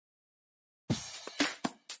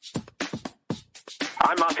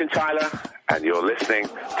I'm Martin Tyler, and you're listening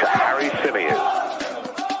to Harry Symeou.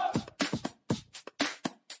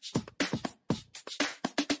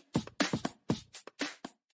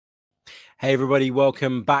 Hey everybody,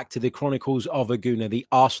 welcome back to the Chronicles of a Gooner, the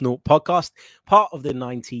Arsenal podcast, part of the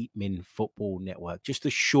 90 Min Football Network. Just a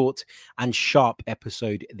short and sharp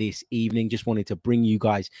episode this evening. Just wanted to bring you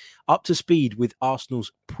guys up to speed with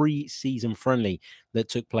Arsenal's pre-season friendly that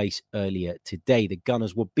took place earlier today. The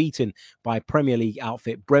Gunners were beaten by Premier League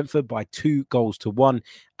outfit Brentford by 2-1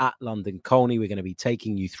 at London Colney. We're going to be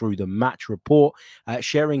taking you through the match report,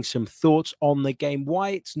 sharing some thoughts on the game, why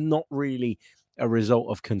it's not really a result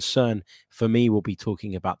of concern for me. We'll be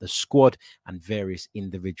talking about the squad and various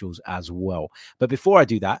individuals as well. But before I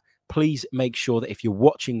do that, please make sure that if you're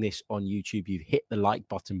watching this on YouTube, you've hit the like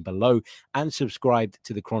button below and subscribed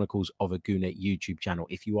to the Chronicles of a Gooner YouTube channel.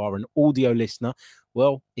 If you are an audio listener,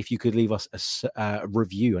 well, if you could leave us a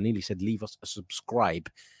review. I nearly said leave us a subscribe.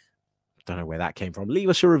 Don't know where that came from. Leave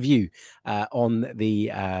us a review on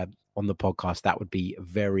the podcast. That would be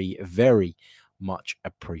very, very much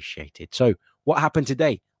appreciated. So what happened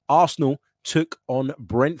today? Arsenal took on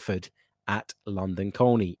Brentford at London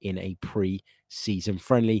Colney in a pre-season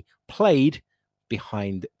friendly played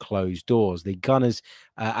behind closed doors. The Gunners,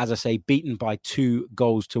 as I say, beaten by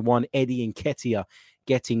 2-1. Eddie Nketiah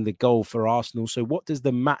getting the goal for Arsenal. So what does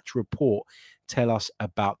the match report tell us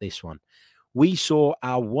about this one? We saw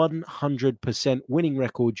our 100% winning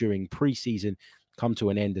record during pre-season come to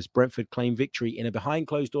an end as Brentford claimed victory in a behind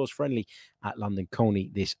closed doors friendly at London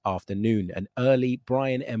Colney this afternoon. An early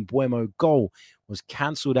Brian Mbeumo goal was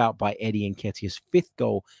cancelled out by Eddie Nketiah's fifth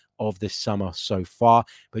goal of the summer so far.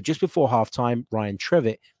 But just before halftime, Ryan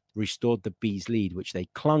Trevitt restored the Bees' lead, which they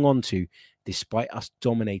clung on to despite us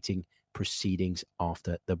dominating proceedings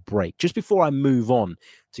after the break. Just before I move on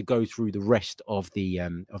to go through the rest of the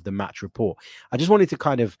match report, I just wanted to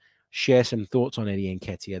kind of share some thoughts on Eddie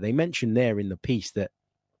Nketiah. They mentioned there in the piece that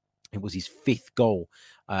it was his fifth goal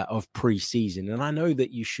of pre-season. And I know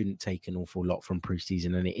that you shouldn't take an awful lot from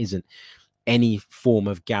pre-season, and it isn't any form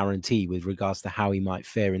of guarantee with regards to how he might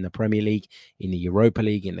fare in the Premier League, in the Europa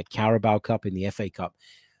League, in the Carabao Cup, in the FA Cup.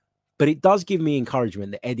 But it does give me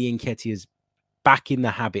encouragement that Eddie Nketiah is back in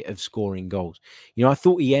the habit of scoring goals. You know, I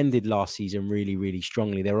thought he ended last season really, really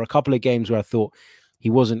strongly. There were a couple of games where I thought he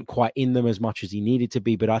wasn't quite in them as much as he needed to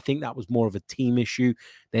be, but I think that was more of a team issue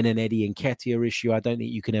than an Eddie Nketiah issue. I don't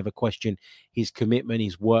think you can ever question his commitment,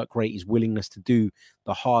 his work rate, his willingness to do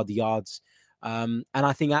the hard yards. And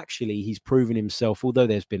I think actually he's proven himself, although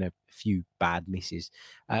there's been a few bad misses,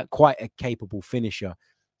 quite a capable finisher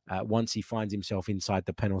once he finds himself inside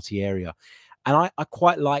the penalty area. And I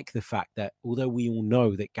quite like the fact that although we all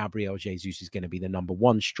know that Gabriel Jesus is going to be the number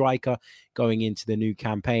one striker going into the new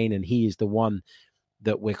campaign, and he is the one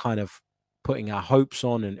that we're kind of putting our hopes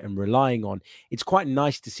on and relying on, it's quite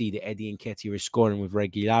nice to see that Eddie Nketiah is scoring with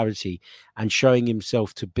regularity and showing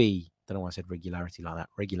himself to be, I don't know why I said regularity like that,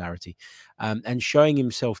 regularity, and showing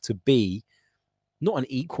himself to be not an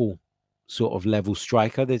equal sort of level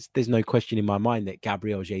striker. There's no question in my mind that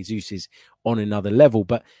Gabriel Jesus is on another level,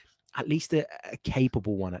 but at least a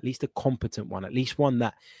capable one, at least a competent one, at least one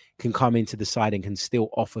that can come into the side and can still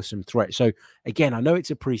offer some threat. So again, I know it's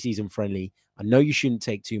a preseason friendly. I know you shouldn't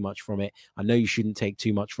take too much from it. I know you shouldn't take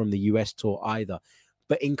too much from the US tour either,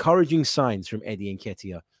 but encouraging signs from Eddie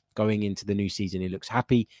Nketiah going into the new season. He looks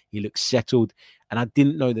happy. He looks settled. And I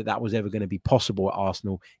didn't know that that was ever going to be possible at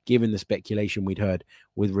Arsenal, given the speculation we'd heard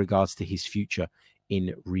with regards to his future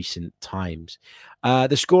in recent times.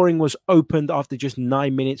 The scoring was opened after just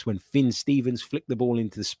 9 minutes when Finn Stevens flicked the ball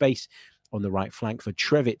into the space on the right flank for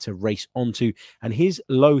Trevitt to race onto, and his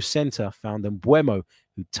low centre found Mbeumo,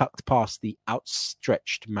 who tucked past the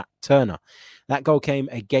outstretched Matt Turner. That goal came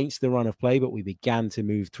against the run of play, but we began to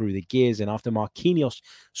move through the gears, and after Marquinhos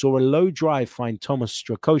saw a low drive find Thomas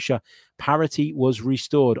Strakosha, parity was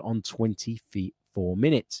restored on 24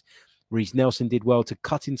 minutes. Reece Nelson did well to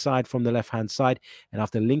cut inside from the left-hand side, and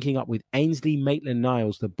after linking up with Ainsley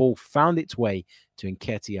Maitland-Niles, the ball found its way to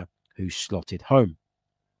Nketiah, who slotted home.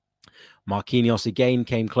 Marquinhos again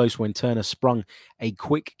came close when Turner sprung a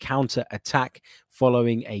quick counter-attack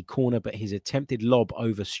following a corner, but his attempted lob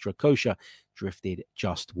over Strakosha drifted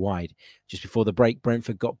just wide. Just before the break,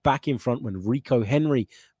 Brentford got back in front when Rico Henry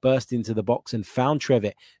burst into the box and found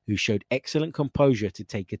Trevitt, who showed excellent composure to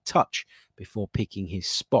take a touch before picking his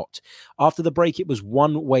spot. After the break, it was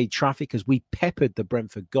one-way traffic as we peppered the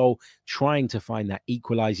Brentford goal, trying to find that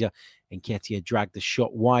equaliser. Nketiah dragged the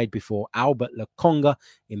shot wide before Albert Lokonga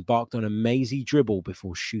embarked on a mazy dribble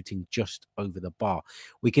before shooting just over the bar.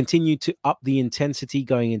 We continued to up the intensity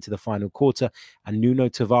going into the final quarter, and Nuno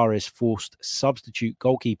Tavares forced substitute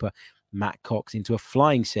goalkeeper Matt Cox into a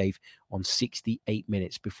flying save on 68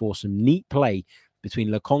 minutes before some neat play between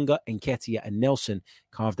Lokonga, Nketiah and Nelson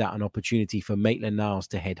carved out an opportunity for Maitland-Niles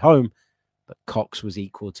to head home, but Cox was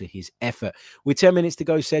equal to his effort. With 10 minutes to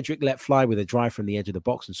go, Cedric let fly with a drive from the edge of the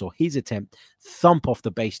box and saw his attempt thump off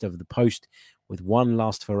the base of the post. With one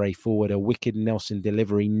last foray forward, a wicked Nelson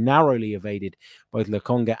delivery narrowly evaded both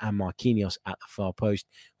Lokonga and Marquinhos at the far post,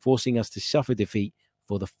 forcing us to suffer defeat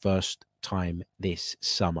for the first time this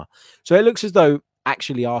summer. So it looks as though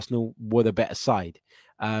actually Arsenal were the better side,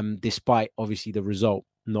 despite obviously the result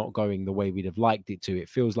not going the way we'd have liked it to. It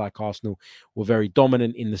feels like Arsenal were very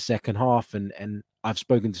dominant in the second half, and I've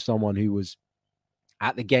spoken to someone who was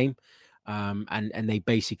at the game, and they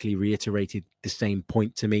basically reiterated the same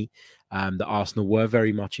point to me, that Arsenal were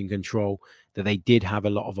very much in control, that they did have a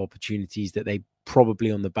lot of opportunities, that they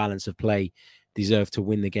probably on the balance of play deserved to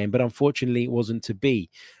win the game, but unfortunately it wasn't to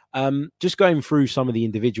be. Just going through some of the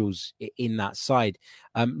individuals in that side,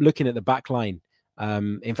 looking at the back line.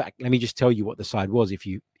 In fact, let me just tell you what the side was if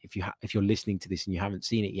you're listening to this and you haven't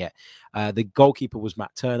seen it yet. The goalkeeper was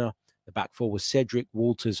Matt Turner. The back four was Cedric,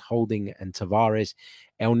 Walters, Holding, and Tavares.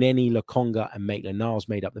 Elneny, Lokonga, and Maitland-Niles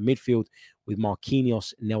made up the midfield, with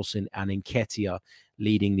Marquinhos, Nelson, and Nketiah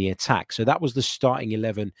leading the attack. So that was the starting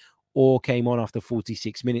 11. Orr came on after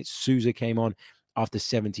 46 minutes. Sousa came on after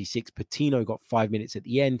 76. Patino got 5 minutes at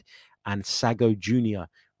the end, and Sago Jr.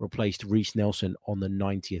 replaced Reece Nelson on the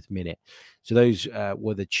 90th minute. So those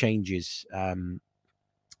were the changes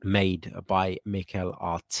made by Mikel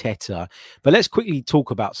Arteta. But let's quickly talk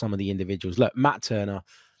about some of the individuals. Look, Matt Turner,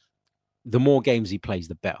 the more games he plays,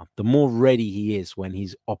 the better. The more ready he is when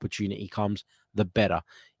his opportunity comes, the better.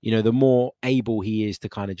 You know, the more able he is to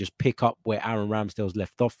kind of just pick up where Aaron Ramsdale's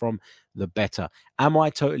left off from, the better. Am I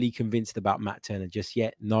totally convinced about Matt Turner just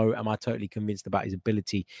yet? No. Am I totally convinced about his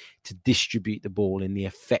ability to distribute the ball in the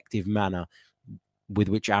effective manner with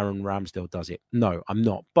which Aaron Ramsdale does it? No, I'm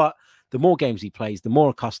not. But the more games he plays, the more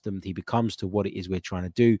accustomed he becomes to what it is we're trying to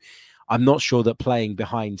do. I'm not sure that playing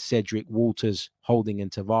behind Cedric, Walters, Holding,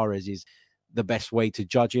 and Tavares is the best way to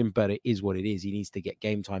judge him, but it is what it is. He needs to get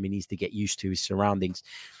game time. He needs to get used to his surroundings,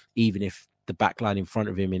 even if the back line in front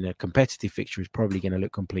of him in a competitive fixture is probably going to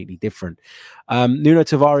look completely different. Nuno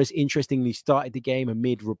Tavares, interestingly, started the game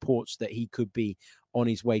amid reports that he could be on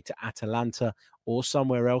his way to Atalanta or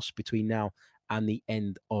somewhere else between now and the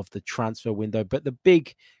end of the transfer window. But the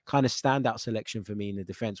big kind of standout selection for me in the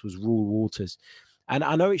defense was Rule Walters. And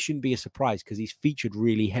I know it shouldn't be a surprise because he's featured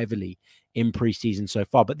really heavily in preseason so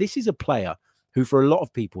far. But this is a player who, for a lot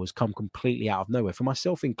of people, has come completely out of nowhere, for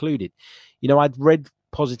myself included. You know, I'd read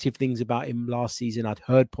positive things about him last season. I'd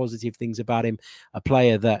heard positive things about him. A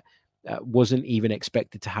player that wasn't even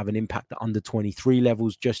expected to have an impact at under 23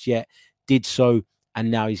 levels just yet, did so. And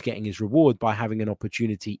now he's getting his reward by having an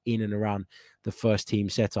opportunity in and around the first team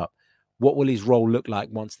setup. What will his role look like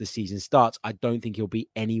once the season starts? I don't think he'll be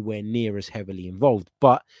anywhere near as heavily involved,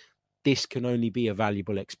 but this can only be a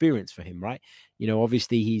valuable experience for him, right? You know,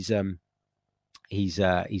 obviously he's gone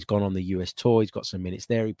on the US tour. He's got some minutes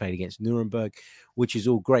there. He played against Nuremberg, which is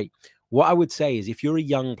all great. What I would say is if you're a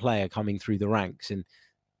young player coming through the ranks, and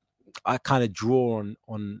I kind of draw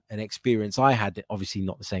on an experience I had, obviously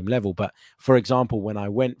not the same level, but for example, when I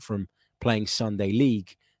went from playing Sunday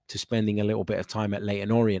League to spending a little bit of time at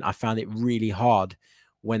Leyton Orient, I found it really hard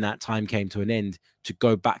when that time came to an end to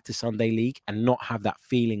go back to Sunday League and not have that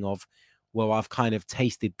feeling of, well, I've kind of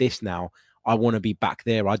tasted this now. I want to be back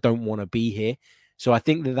there. I don't want to be here. So I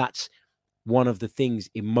think that that's one of the things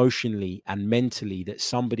emotionally and mentally that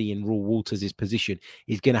somebody in Rule Walters' position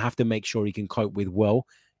is going to have to make sure he can cope with well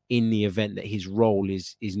in the event that his role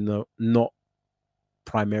is not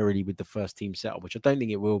primarily with the first team setup, which I don't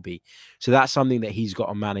think it will be. So that's something that he's got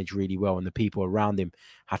to manage really well, and the people around him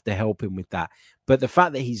have to help him with that. But the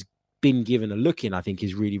fact that he's been given a look in, I think,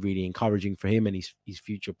 is really, really encouraging for him and his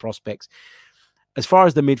future prospects. As far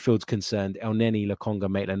as the midfield's concerned, Elneny, Lokonga,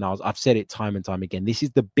 Maitland-Niles, I've said it time and time again, this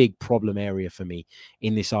is the big problem area for me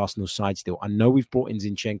in this Arsenal side still. I know we've brought in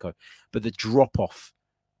Zinchenko, but the drop-off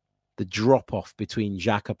between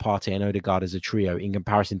Xhaka, Partey, and Odegaard as a trio in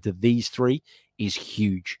comparison to these three is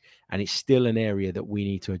huge. And it's still an area that we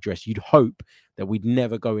need to address. You'd hope that we'd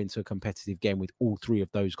never go into a competitive game with all three of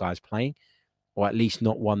those guys playing, or at least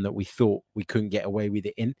not one that we thought we couldn't get away with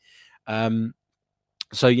it in.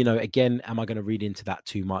 So, again, am I going to read into that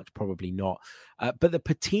too much? Probably not. But the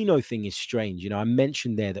Patino thing is strange. I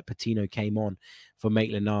mentioned there that Patino came on for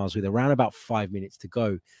Maitland-Niles with around about 5 minutes to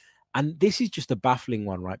go. And this is just a baffling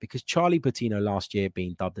one, right? Because Charlie Patino last year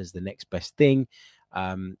being dubbed as the next best thing,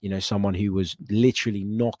 someone who was literally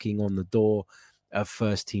knocking on the door of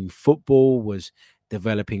first team football, was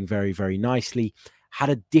developing very, very nicely, had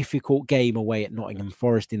a difficult game away at Nottingham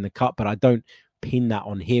Forest in the cup, but I don't pin that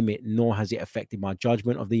on him, nor has it affected my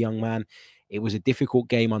judgment of the young man. It was a difficult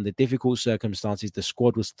game under difficult circumstances. The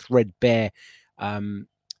squad was threadbare. And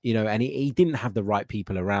he didn't have the right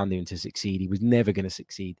people around him to succeed. He was never going to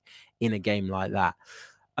succeed in a game like that.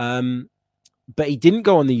 But he didn't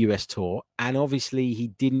go on the US tour, and obviously he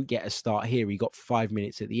didn't get a start here. He got 5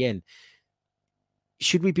 minutes at the end.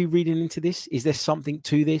 Should we be reading into this? Is there something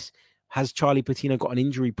to this? Has Charlie Patino got an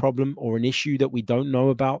injury problem or an issue that we don't know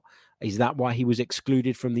about? Is that why he was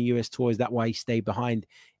excluded from the US tour? Is that why he stayed behind?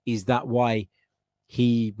 Is that why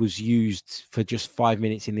he was used for just 5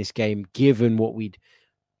 minutes in this game, given what we'd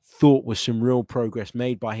thought was some real progress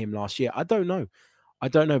made by him last year? I don't know,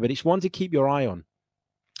 but it's one to keep your eye on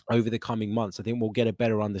over the coming months. I think we'll get a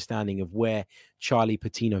better understanding of where Charlie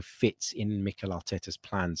Patino fits in Mikel Arteta's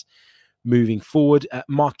plans moving forward.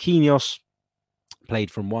 Marquinhos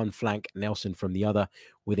played from one flank, Nelson from the other,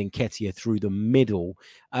 with Nketiah through the middle.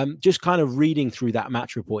 Just kind of reading through that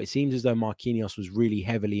match report, it seems as though Marquinhos was really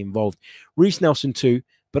heavily involved. Reiss Nelson too,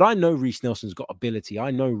 but I know Reiss Nelson's got ability.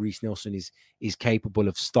 I know Reiss Nelson is capable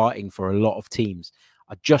of starting for a lot of teams.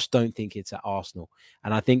 I just don't think it's at Arsenal.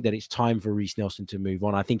 And I think that it's time for Reiss Nelson to move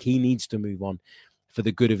on. I think he needs to move on for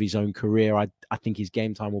the good of his own career. I think his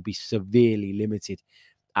game time will be severely limited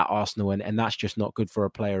at Arsenal, and that's just not good for a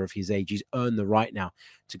player of his age. He's earned the right now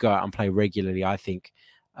to go out and play regularly, I think.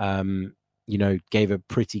 Gave a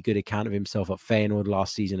pretty good account of himself at Feyenoord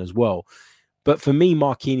last season as well. But for me,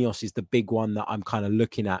 Marquinhos is the big one that I'm kind of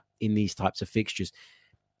looking at in these types of fixtures.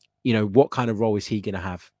 What kind of role is he going to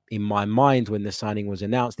have? In my mind, when the signing was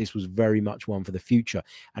announced, this was very much one for the future.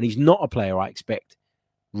 And he's not a player I expect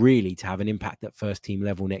really to have an impact at first team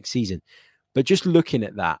level next season. But just looking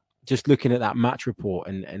at that match report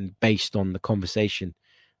and based on the conversation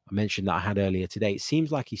I mentioned that I had earlier today, it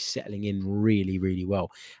seems like he's settling in really, really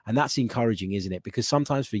well. And that's encouraging, isn't it? Because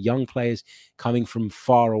sometimes for young players coming from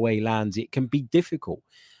far away lands, it can be difficult.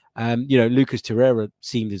 Lucas Torreira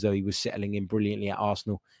seemed as though he was settling in brilliantly at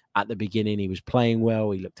Arsenal at the beginning. He was playing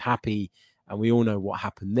well, he looked happy, and we all know what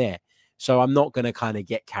happened there. So I'm not going to kind of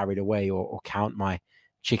get carried away or count my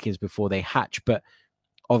chickens before they hatch. But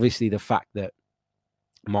obviously the fact that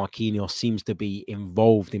Marquinhos seems to be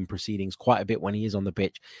involved in proceedings quite a bit when he is on the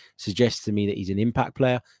pitch suggests to me that he's an impact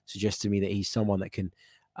player, suggests to me that he's someone that can,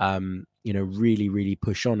 really, really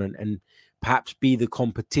push on and perhaps be the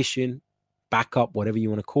competition, backup, whatever you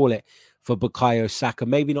want to call it, for Bukayo Saka.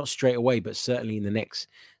 Maybe not straight away, but certainly in the next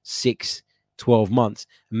 6-12 months.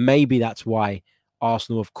 Maybe that's why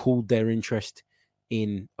Arsenal have cooled their interest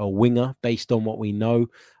in a winger based on what we know.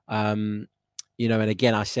 And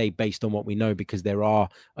again, I say based on what we know because there are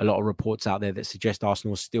a lot of reports out there that suggest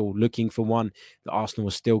Arsenal are still looking for one, that Arsenal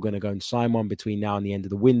are still going to go and sign one between now and the end of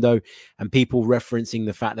the window. And people referencing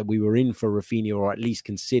the fact that we were in for Rafinha, or at least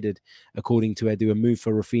considered, according to Edu, a move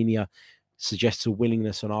for Rafinha suggests a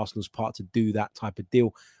willingness on Arsenal's part to do that type of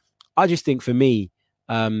deal. I just think for me,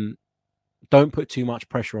 don't put too much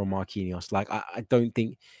pressure on Marquinhos. Like, I don't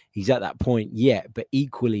think he's at that point yet. But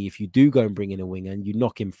equally, if you do go and bring in a winger and you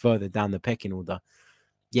knock him further down the pecking order,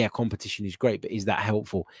 yeah, competition is great. But is that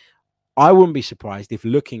helpful? I wouldn't be surprised if,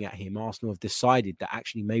 looking at him, Arsenal have decided that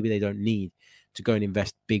actually maybe they don't need to go and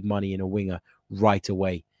invest big money in a winger right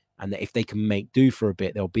away. And that if they can make do for a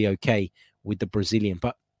bit, they'll be okay with the Brazilian.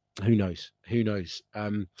 But who knows? Who knows?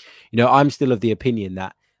 I'm still of the opinion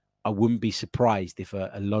that I wouldn't be surprised if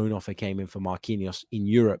a loan offer came in for Marquinhos in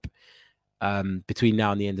Europe between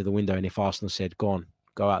now and the end of the window. And if Arsenal said, go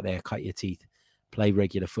out there, cut your teeth, play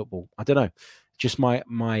regular football. I don't know. Just my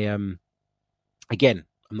again,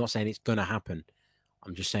 I'm not saying it's going to happen.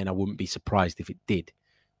 I'm just saying I wouldn't be surprised if it did.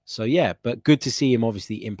 So, yeah, but good to see him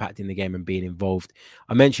obviously impacting the game and being involved.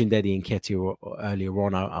 I mentioned Eddie Nketiah earlier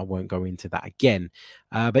on. I won't go into that again.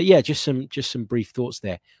 But, yeah, just some brief thoughts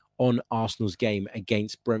there on Arsenal's game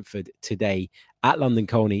against Brentford today at London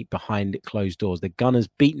Colney behind closed doors. The Gunners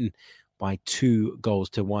beaten by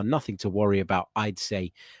 2-1. Nothing to worry about, I'd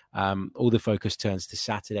say. All the focus turns to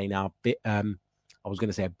Saturday now. I was going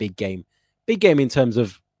to say a big game. Big game in terms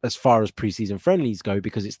of as far as preseason friendlies go,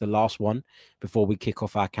 because it's the last one before we kick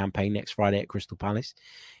off our campaign next Friday at Crystal Palace.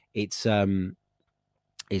 It's an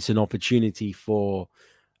opportunity for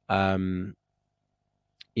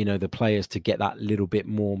the players to get that little bit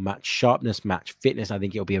more match sharpness, match fitness. I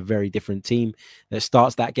think it'll be a very different team that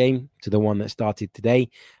starts that game to the one that started today.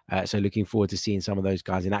 So looking forward to seeing some of those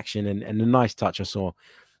guys in action. And a nice touch I saw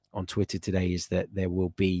on Twitter today is that there will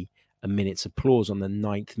be a minute's applause on the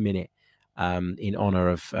 9th minute in honor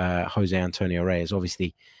of Jose Antonio Reyes.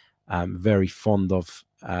 Obviously, very fond of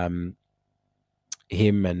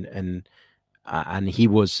him, and he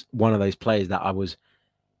was one of those players that I was,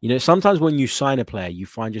 sometimes when you sign a player, you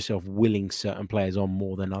find yourself willing certain players on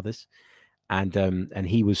more than others. And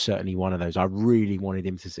he was certainly one of those. I really wanted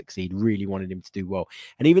him to succeed, really wanted him to do well.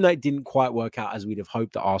 And even though it didn't quite work out as we'd have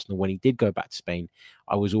hoped at Arsenal when he did go back to Spain,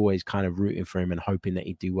 I was always kind of rooting for him and hoping that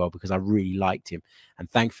he'd do well because I really liked him. And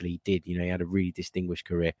thankfully he did. He had a really distinguished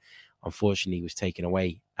career. Unfortunately, he was taken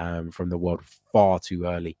away from the world far too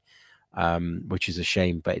early, which is a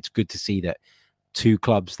shame. But it's good to see that two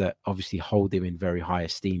clubs that obviously hold him in very high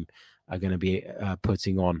esteem are going to be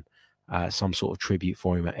putting on some sort of tribute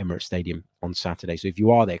for him at Emirates Stadium on Saturday. So if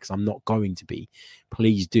you are there, because I'm not going to be,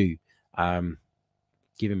 please do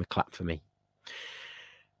give him a clap for me.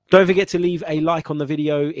 Don't forget to leave a like on the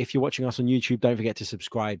video. If you're watching us on YouTube, don't forget to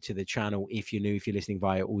subscribe to the channel. If you're new, if you're listening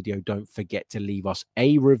via audio, don't forget to leave us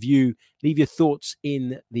a review. Leave your thoughts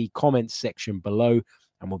in the comments section below,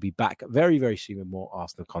 and we'll be back very, very soon with more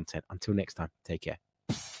Arsenal content. Until next time, take care.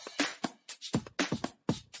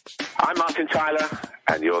 I'm Martin Tyler,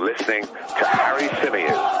 and you're listening to Harry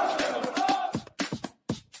Symeou.